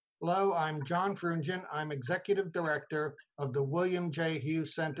Hello, I'm John Frungen. I'm Executive Director of the William J.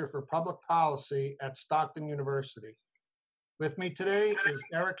 Hughes Center for Public Policy at Stockton University. With me today is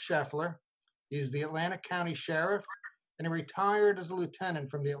Eric Scheffler. He's the Atlantic County Sheriff, and he retired as a lieutenant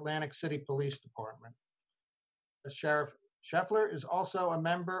from the Atlantic City Police Department. Sheriff Scheffler is also a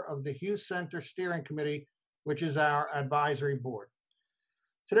member of the Hughes Center Steering Committee, which is our advisory board.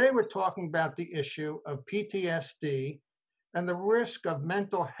 Today, we're talking about the issue of PTSD and the risk of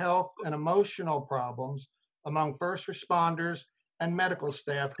mental health and emotional problems among first responders and medical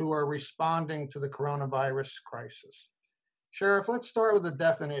staff who are responding to the coronavirus crisis. Sheriff, let's start with a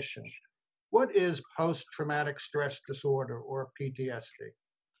definition. What is post-traumatic stress disorder, or PTSD?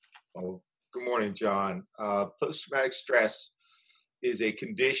 Oh, good morning, John. Post-traumatic stress is a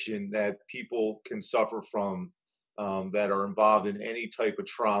condition that people can suffer from that are involved in any type of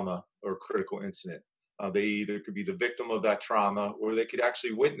trauma or critical incident. They either could be the victim of that trauma or they could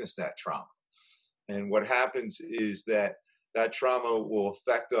actually witness that trauma. And what happens is that that trauma will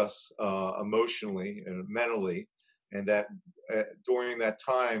affect us emotionally and mentally, and that during that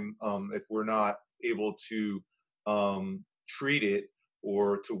time, if we're not able to treat it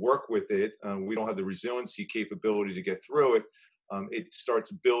or to work with it, we don't have the resiliency capability to get through it. It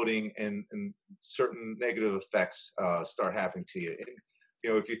starts building, and certain negative effects start happening to you.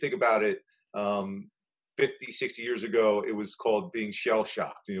 And, if you think about it, 50, 60 years ago, it was called being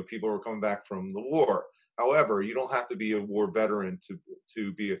shell-shocked. People were coming back from the war. However, you don't have to be a war veteran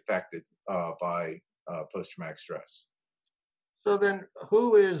to be affected by post-traumatic stress. So then,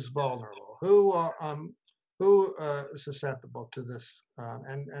 who is vulnerable? Who is susceptible to this?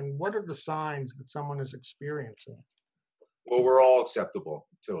 And what are the signs that someone is experiencing? Well, we're all acceptable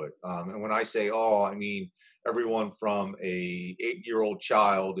to it. And when I say all, I mean everyone from a 8-year-old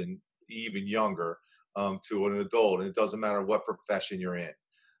child and even younger to an adult. And it doesn't matter what profession you're in.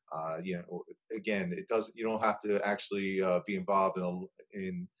 Again, you don't have to actually be involved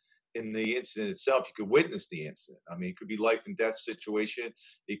in the incident itself. You could witness the incident. I mean, it could be life and death situation.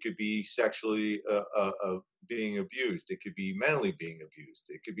 It could be sexually being abused. It could be mentally being abused.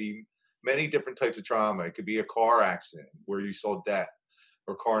 It could be many different types of trauma. It could be a car accident where you saw death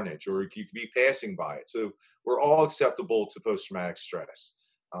or carnage, or you could be passing by it. So we're all acceptable to post-traumatic stress.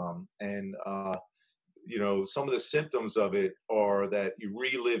 Some of the symptoms of it are that you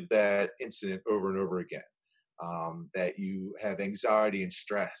relive that incident over and over again, that you have anxiety and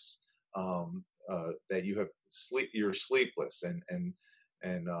stress, that you have you're sleepless, and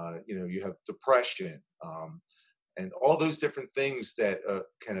you have depression, and all those different things that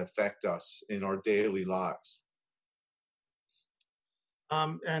can affect us in our daily lives.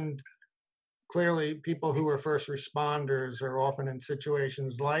 And clearly, people who are first responders are often in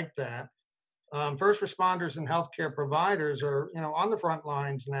situations like that. First responders and healthcare providers are, on the front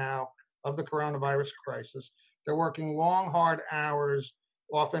lines now of the coronavirus crisis. They're working long, hard hours,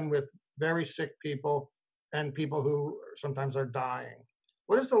 often with very sick people and people who sometimes are dying.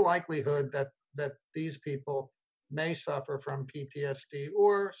 What is the likelihood that these people may suffer from PTSD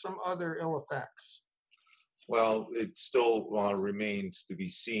or some other ill effects? Well, it still remains to be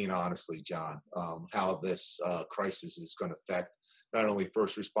seen, honestly, John, how this crisis is going to affect not only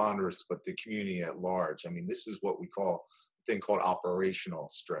first responders, but the community at large. I mean, this is what we call a thing called operational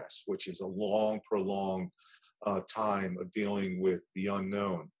stress, which is a long, prolonged time of dealing with the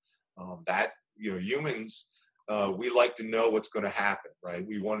unknown. Humans, we like to know what's going to happen, right?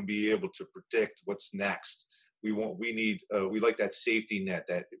 We want to be able to predict what's next. We like that safety net,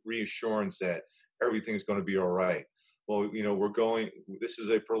 that reassurance that everything's going to be all right. Well, this is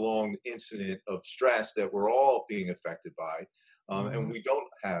a prolonged incident of stress that we're all being affected by. And we don't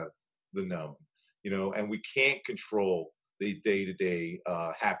have the known, and we can't control the day-to-day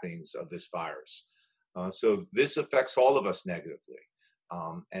happenings of this virus. So this affects all of us negatively.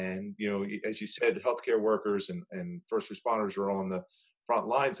 As you said, healthcare workers and first responders are on the front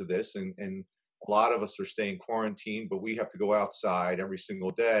lines of this, and a lot of us are staying quarantined, but we have to go outside every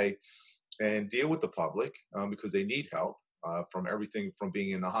single day and deal with the public because they need help, from everything from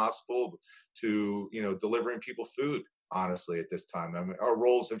being in the hospital to, delivering people food, honestly, at this time. I mean, our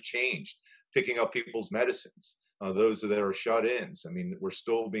roles have changed, picking up people's medicines, those that are shut-ins. I mean, we're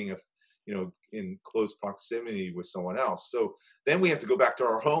still being, in close proximity with someone else. So then we have to go back to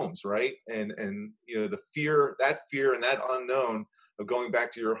our homes, right? And the fear and that unknown of going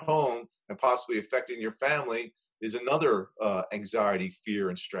back to your home and possibly affecting your family is another anxiety, fear,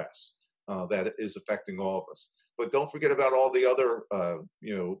 and stress that is affecting all of us. But don't forget about all the other,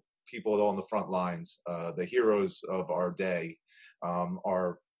 people on the front lines, the heroes of our day,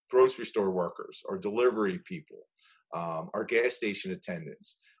 our grocery store workers, our delivery people, our gas station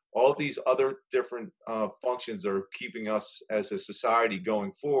attendants, All these other different functions are keeping us as a society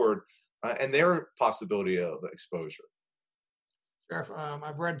going forward, and their possibility of exposure. Sheriff,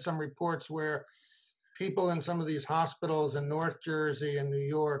 I've read some reports where people in some of these hospitals in North Jersey and New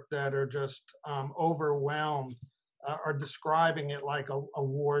York that are just overwhelmed are describing it like a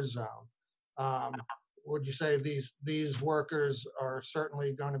war zone. Um, would you say these workers are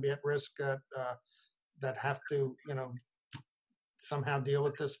certainly going to be at risk that have to, somehow deal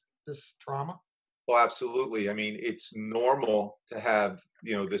with this trauma? Well, absolutely. I mean, it's normal to have,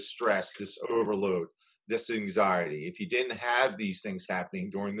 this stress, this overload, this anxiety. If you didn't have these things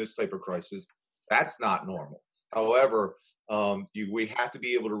happening during this type of crisis, that's not normal. However, we have to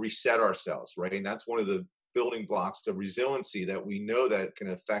be able to reset ourselves, right? And that's one of the building blocks of resiliency that we know that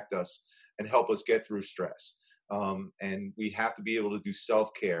can affect us and help us get through stress. And we have to be able to do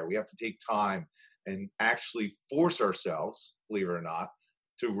self-care. We have to take time and actually force ourselves, believe it or not,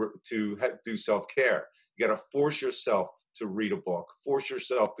 do self-care. You got to force yourself to read a book, force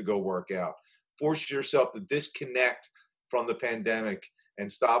yourself to go work out, force yourself to disconnect from the pandemic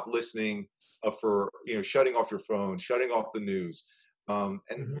and stop listening shutting off your phone, shutting off the news. And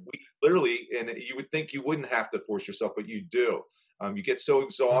we literally, and you would think you wouldn't have to force yourself, but you do. You get so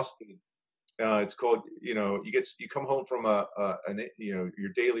exhausted. It's called, you come home from your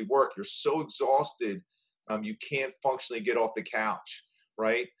daily work. You're so exhausted. You can't functionally get off the couch.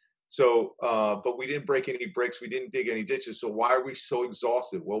 Right. So, but we didn't break any bricks. We didn't dig any ditches. So why are we so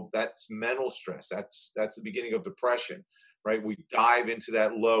exhausted? Well, that's mental stress. That's the beginning of depression, right? We dive into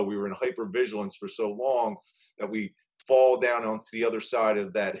that low. We were in hypervigilance for so long that we fall down onto the other side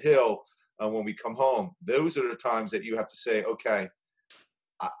of that hill when we come home. Those are the times that you have to say, okay,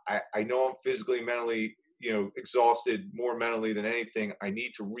 I know I'm physically, mentally, exhausted more mentally than anything. I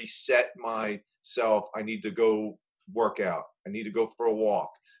need to reset myself. I need to go work out. I need to go for a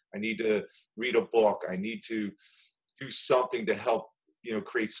walk. I need to read a book. I need to do something to help,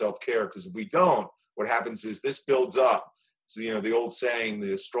 create self-care. Because if we don't, what happens is this builds up. It's, the old saying,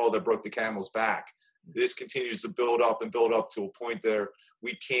 the straw that broke the camel's back. This continues to build up to a point there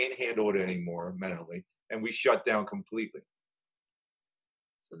we can't handle it anymore mentally, and we shut down completely.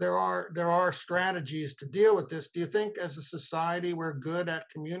 There are strategies to deal with this. Do you think as a society we're good at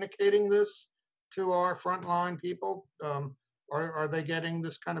communicating this to our frontline people? Are they getting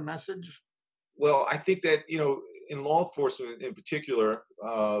this kind of message? Well, I think that, in law enforcement in particular,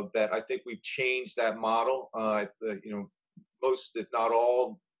 that I think we've changed that model. Most, if not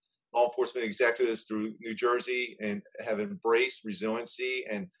all, law enforcement executives through New Jersey and have embraced resiliency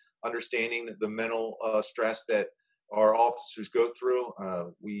and understanding the mental stress that our officers go through.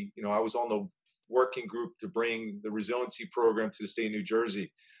 I was on the working group to bring the resiliency program to the state of New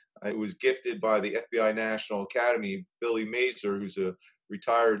Jersey. It was gifted by the FBI National Academy. Billy Mazer, who's a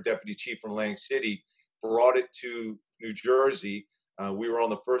retired deputy chief from Lang City, brought it to New Jersey. We were on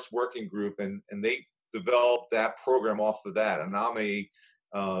the first working group, and they developed that program off of that. And I'm a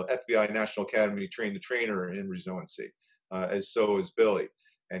FBI National Academy trained the trainer in resiliency, as so is Billy.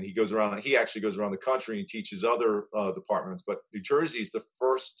 And he actually goes around the country and teaches other departments. But New Jersey is the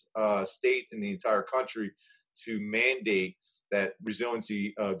first state in the entire country to mandate that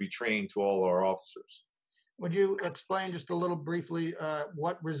resiliency be trained to all our officers. Would you explain just a little briefly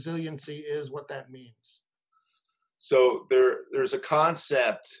what resiliency is, what that means? So there's a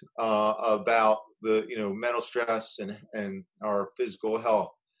concept about the mental stress and our physical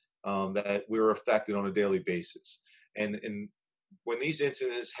health that we're affected on a daily basis. And when these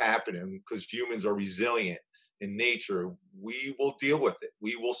incidents happen, because humans are resilient in nature, we will deal with it.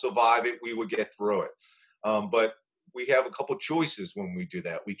 We will survive it. We will get through it. But we have a couple choices when we do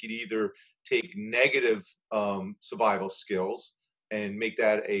that. We could either take negative survival skills and make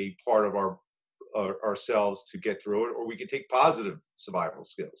that a part of ourselves to get through it, or we can take positive survival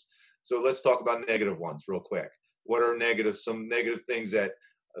skills. So let's talk about negative ones real quick. What are some negative things that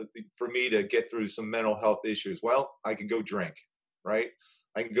for me to get through some mental health issues? Well, I can go drink, right?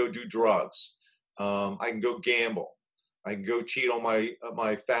 I can go do drugs. I can go gamble. I can go cheat on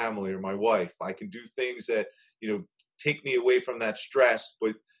my family or my wife. I can do things that take me away from that stress,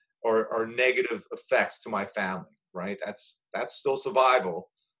 but are negative effects to my family, right? That's still survival,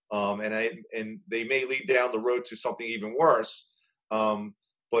 and they may lead down the road to something even worse.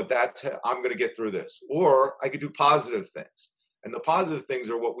 But I'm going to get through this. Or I could do positive things, and the positive things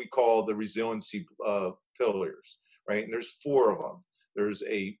are what we call the resiliency pillars, right? And there's 4 of them.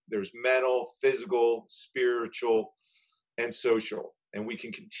 There's mental, physical, spiritual, and social. And we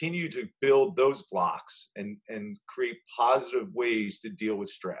can continue to build those blocks and create positive ways to deal with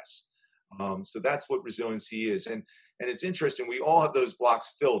stress. So that's what resiliency is. And it's interesting. We all have those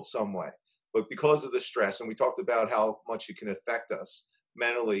blocks filled some way, but because of the stress, and we talked about how much it can affect us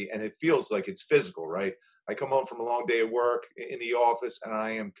mentally, and it feels like it's physical, right? I come home from a long day of work in the office and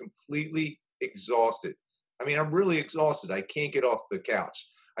I am completely exhausted. I mean, I'm really exhausted. I can't get off the couch.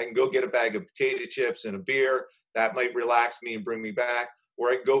 I can go get a bag of potato chips and a beer. That might relax me and bring me back, or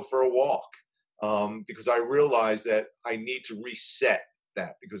I can go for a walk because I realize that I need to reset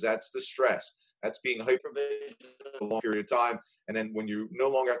that because that's the stress. That's being hypervigilant for a long period of time. And then when you no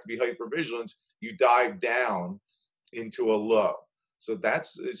longer have to be hypervigilant, you dive down into a low. So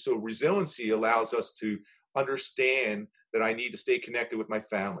resiliency allows us to understand that I need to stay connected with my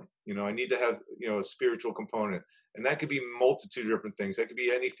family. I need to have, a spiritual component. And that could be a multitude of different things. That could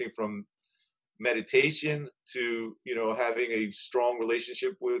be anything from meditation to, having a strong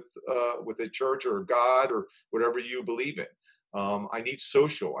relationship with a church or God or whatever you believe in. I need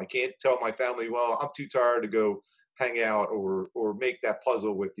social. I can't tell my family, well, I'm too tired to go hang out or make that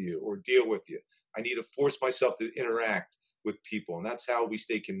puzzle with you or deal with you. I need to force myself to interact with people, and that's how we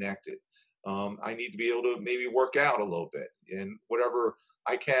stay connected. I need to be able to maybe work out a little bit and whatever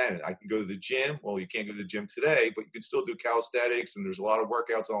I can. I can go to the gym. Well, you can't go to the gym today, but you can still do calisthenics, and there's a lot of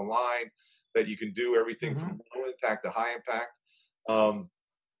workouts online that you can do everything from low impact to high impact. I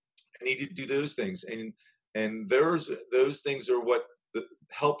need to do those things, and those things are what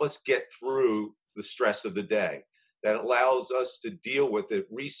help us get through the stress of the day. That allows us to deal with it,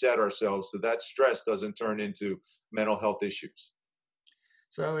 reset ourselves so that stress doesn't turn into mental health issues.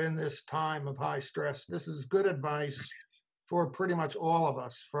 So in this time of high stress, this is good advice for pretty much all of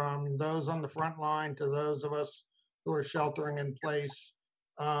us, from those on the front line to those of us who are sheltering in place,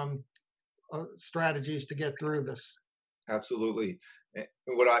 strategies to get through this. Absolutely. And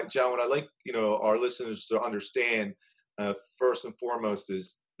John, what I like, our listeners to understand, first and foremost,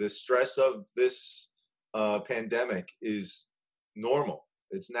 is the stress of this pandemic is normal.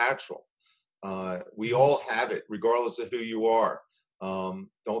 It's natural. We all have it, regardless of who you are.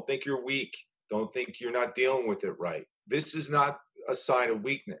 Don't think you're weak. Don't think you're not dealing with it right. This is not a sign of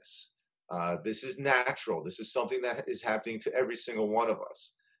weakness. This is natural. This is something that is happening to every single one of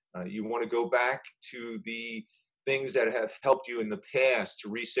us. You want to go back to the things that have helped you in the past to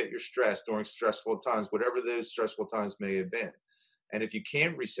reset your stress during stressful times, whatever those stressful times may have been. And if you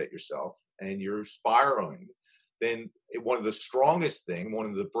can't reset yourself and you're spiraling, then one of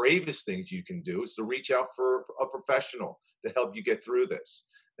the bravest things you can do is to reach out for a professional to help you get through this.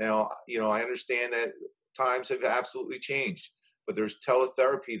 Now, I understand that times have absolutely changed, but there's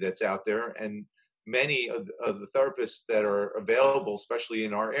teletherapy that's out there, and many of the therapists that are available, especially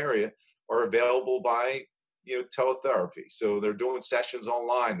in our area, are available by teletherapy. So they're doing sessions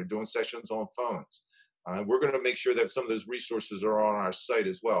online, they're doing sessions on phones. We're going to make sure that some of those resources are on our site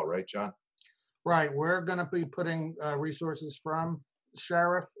as well, right, John? Right. We're going to be putting resources from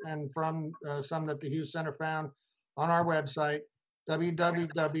Sheriff and from some that the Hughes Center found on our website,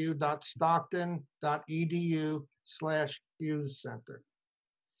 www.stockton.edu/Hughes Center.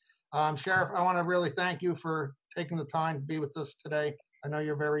 Sheriff, I want to really thank you for taking the time to be with us today. I know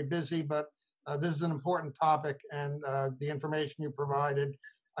you're very busy, but this is an important topic, and the information you provided,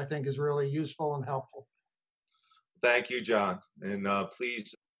 I think, is really useful and helpful. Thank you, John. And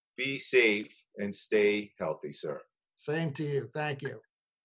please be safe and stay healthy, sir. Same to you. Thank you.